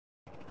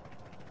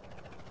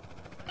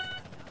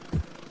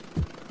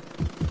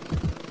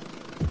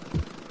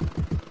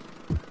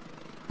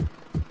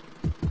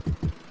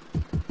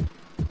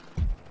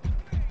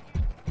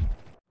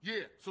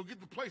So get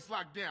the place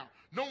locked down.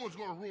 No one's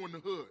gonna ruin the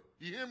hood.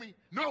 You hear me?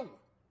 No one.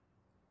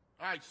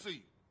 All right,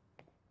 see.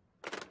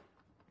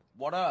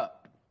 What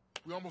up?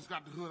 We almost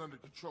got the hood under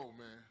control,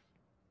 man.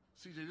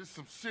 CJ, this is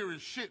some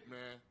serious shit,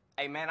 man.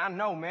 Hey, man, I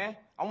know, man.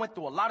 I went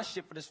through a lot of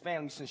shit for this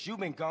family since you've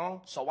been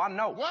gone, so I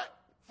know. What?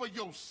 For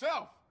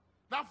yourself,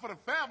 not for the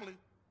family.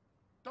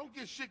 Don't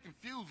get shit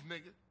confused,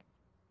 nigga.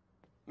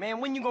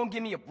 Man, when you gonna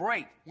give me a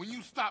break? When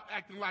you stop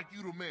acting like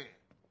you the man.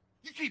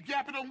 You keep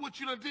yapping on what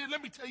you done did,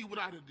 let me tell you what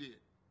I done did.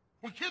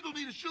 When Kendall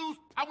needed shoes,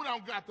 I went out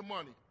and got the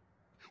money.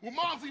 When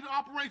Mom's needed an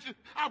operation,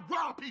 I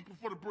robbed people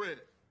for the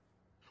bread.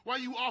 While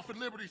you off in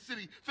Liberty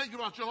City thinking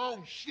about your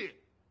own shit.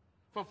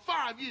 For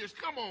 5 years,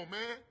 come on,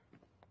 man.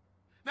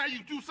 Now you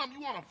do something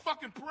you wanna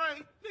fucking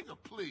pray? Nigga,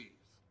 please.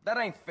 That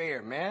ain't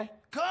fair, man.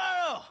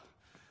 Carl!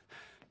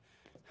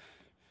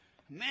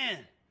 Man,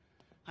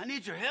 I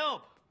need your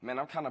help. Man,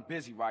 I'm kinda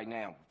busy right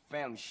now with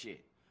family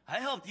shit. I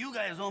helped you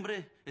guys,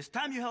 hombre. It's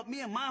time you help me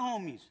and my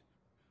homies.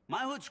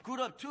 My hood's screwed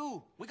up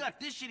too. We got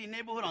this shitty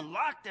neighborhood on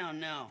lockdown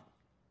now.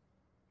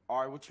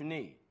 All right, what you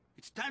need?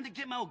 It's time to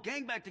get my old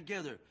gang back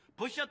together.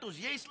 Push out those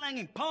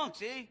yay-slanging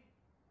punks, eh?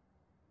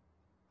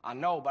 I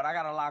know, but I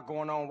got a lot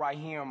going on right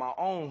here in my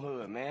own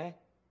hood, man.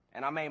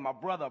 And I made my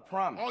brother a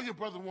promise. All your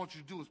brother wants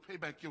you to do is pay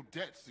back your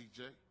debt,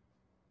 CJ.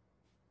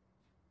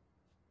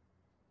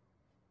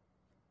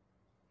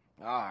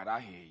 All right,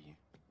 I hear you.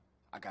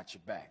 I got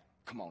your back.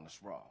 Come on,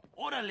 let's roll.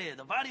 Orale,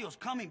 the Vario's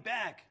coming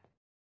back.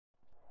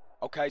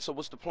 Okay, so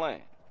what's the plan?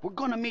 We're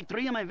gonna meet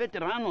 3 of my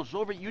veteranos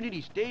over at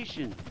Unity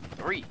Station.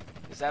 3?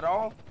 Is that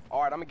all?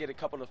 All right, I'm gonna get a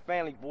couple of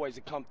family boys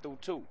to come through,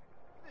 too.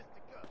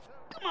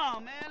 Come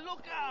on, man,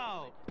 look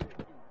out!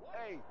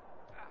 Hey.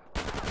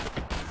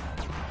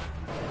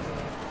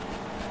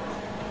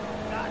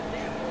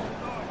 Goddamn,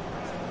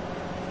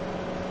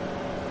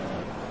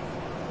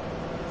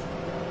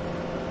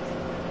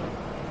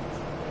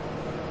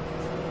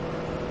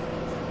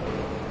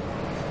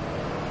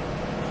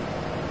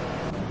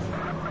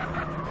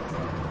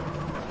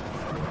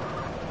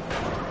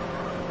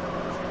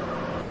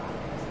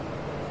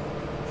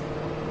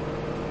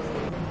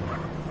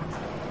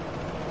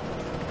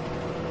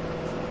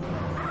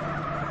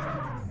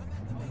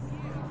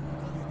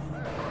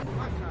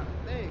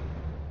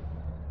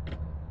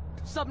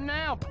 What's up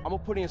now? I'm gonna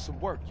put in some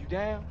work. You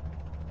down?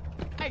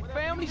 Hey,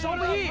 family's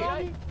over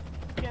here.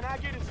 Can I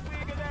get a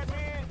swig of that,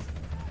 man?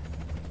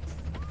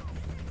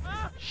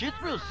 shit's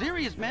real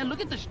serious, man.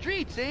 Look at the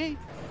streets, eh?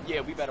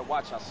 Yeah, we better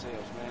watch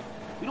ourselves, man.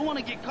 We don't want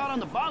to get caught on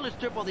the baller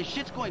strip while this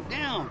shit's going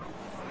down.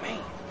 Man,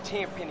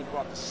 Tenpenny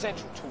brought the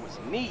Central to his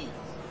knees.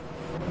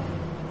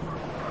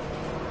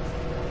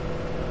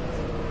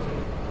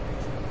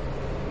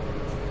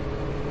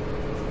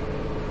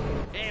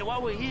 Hey,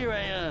 while we're here,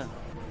 I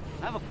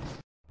have a...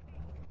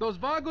 Those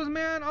vagos,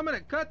 man, I'm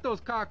gonna cut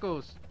those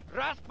cacos.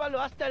 Ráspalo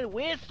hasta el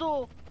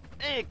hueso.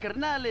 Hey,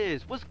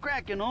 carnales, what's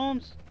cracking,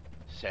 Holmes?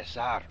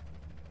 Cesar,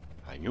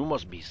 and you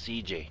must be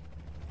CJ.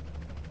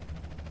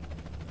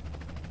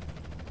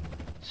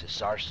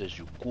 Cesar says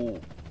you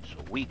cool, so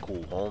we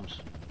cool, Holmes.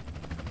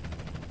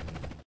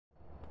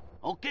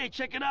 Okay,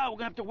 check it out. We're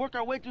gonna have to work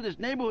our way through this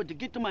neighborhood to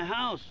get to my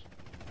house.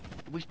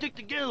 If we stick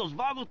together, those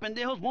vagos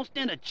pendejos won't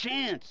stand a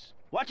chance.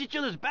 Watch each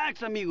other's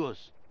backs,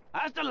 amigos.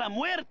 Hasta la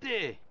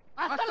muerte!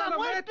 Hasta la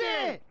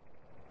muerte!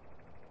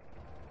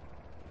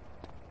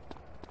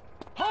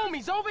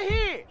 Homies, over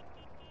here!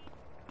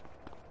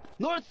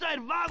 Northside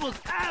vagos,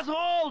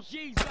 assholes!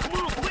 Jesus!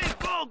 Come on, quick,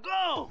 go,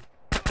 go!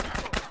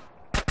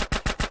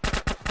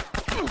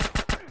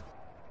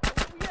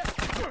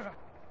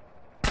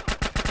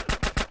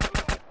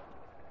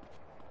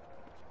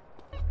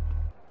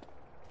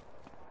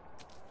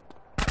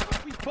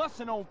 We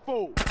bustin' on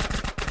fool.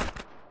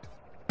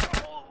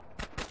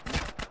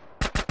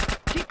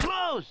 Keep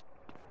close!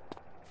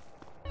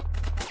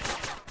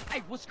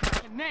 Hey, what's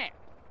cracking now? Ooh,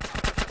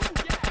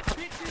 yeah,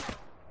 bitches!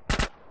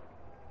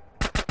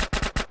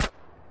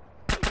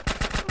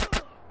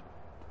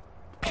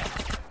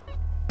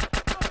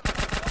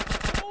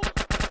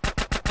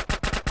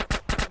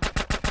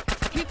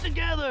 Keep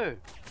together!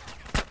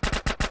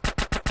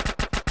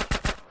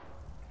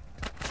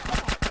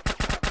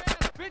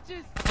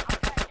 Bitches!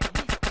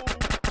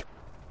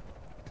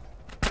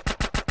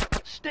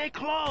 Stay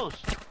close!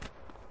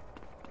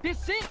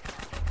 This it?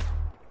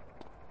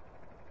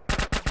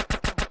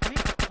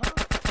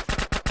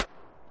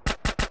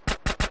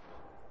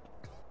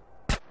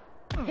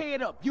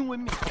 Head up, you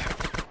and me.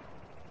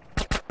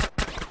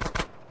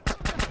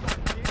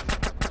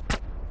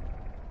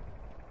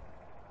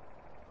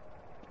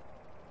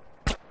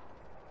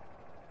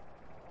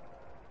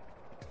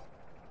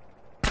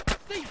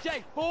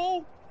 CJ,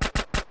 fool!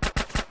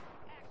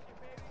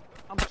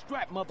 I'm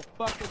strapped,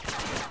 motherfucker.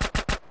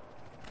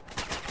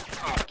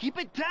 Keep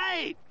it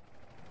tight!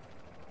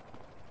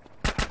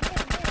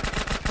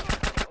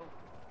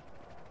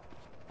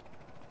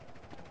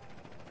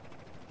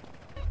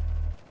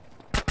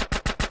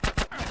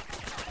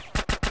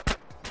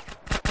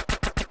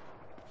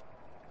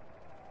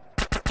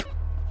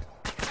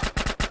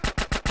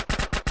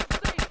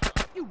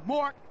 You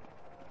mark.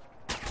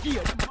 Yeah,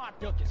 you my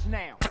ducats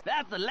now.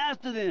 That's the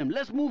last of them.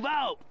 Let's move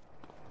out.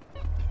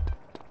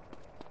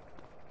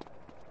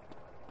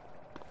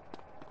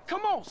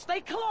 Come on,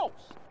 stay close.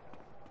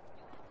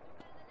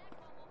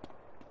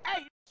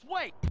 Hey,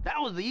 wait. That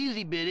was the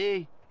easy bit,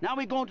 eh? Now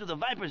we're going to the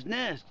Viper's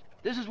Nest.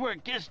 This is where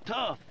it gets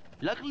tough.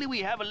 Luckily, we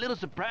have a little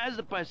surprise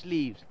up our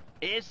sleeves.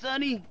 Eh,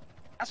 Sonny?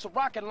 That's a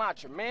rocket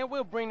launcher, man.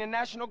 We'll bring the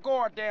National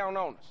Guard down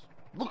on us.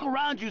 Look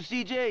around you,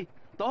 CJ.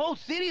 The whole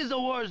city is a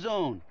war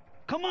zone.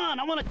 Come on,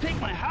 I want to take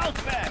my house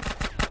back.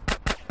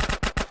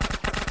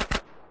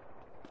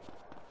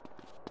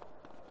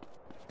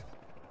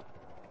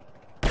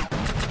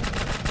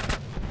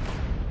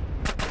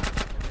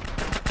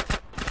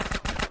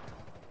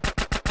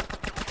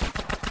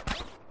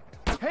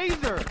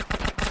 Taser!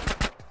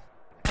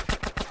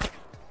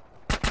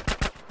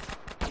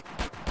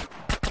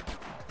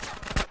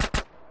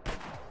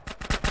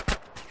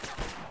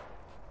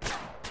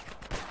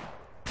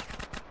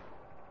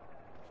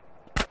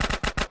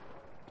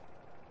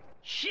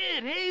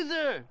 Shit,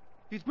 Hazer!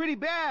 He's pretty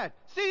bad.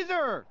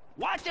 Caesar!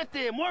 Watch it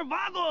there, more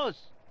vagos!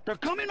 They're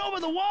coming over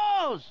the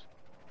walls!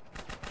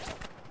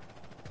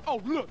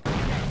 Oh, look.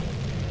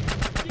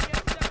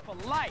 DSF for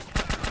life.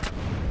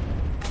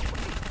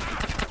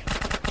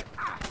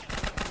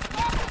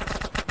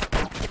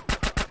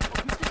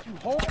 You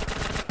hold.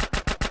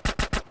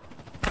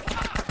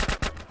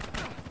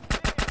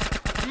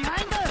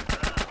 Behind us!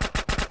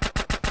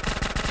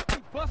 We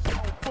busting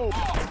on four.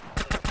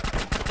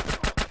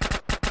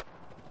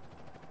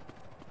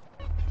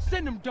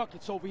 Send them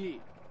ducats over here.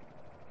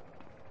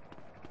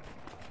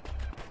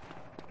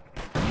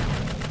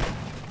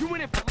 You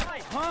in it for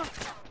life, huh?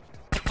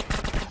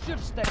 You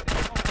should've stepped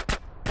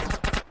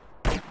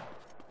in.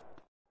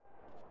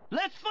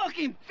 Let's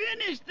fucking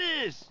finish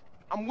this!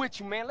 I'm with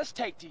you, man. Let's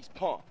take these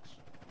punks.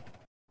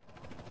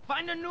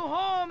 Find a new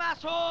home,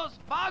 assholes!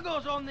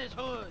 Vagos on this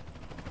hood!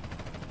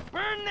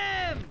 Burn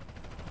them!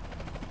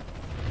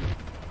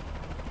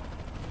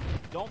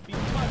 Don't be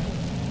touched.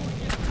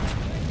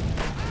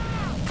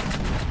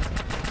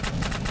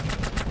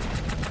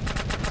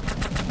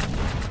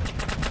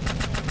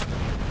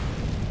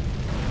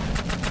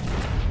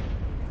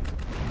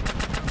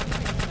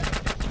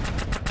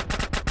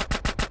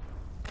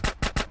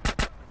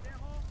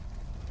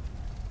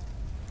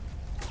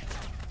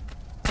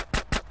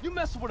 You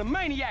messing with a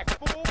maniac,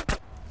 fool!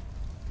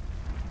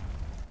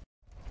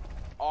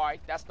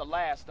 Alright, that's the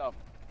last of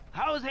them.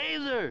 How's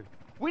Hazer?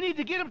 We need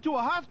to get him to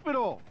a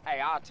hospital. Hey,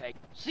 I'll take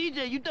it.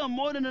 CJ, you done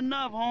more than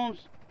enough,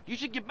 Holmes. You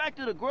should get back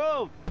to the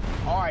Grove.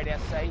 Alright,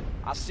 SA.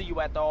 I'll see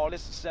you after all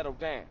this is settled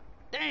down.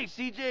 Thanks,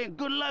 CJ, and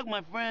good luck,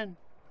 my friend.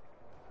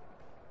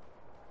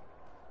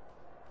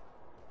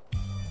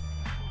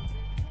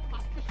 My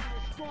fist is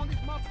as strong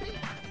as my feet.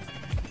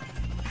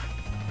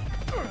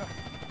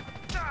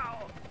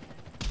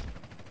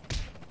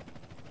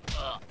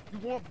 You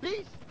want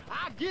beef?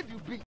 I'll give you beef.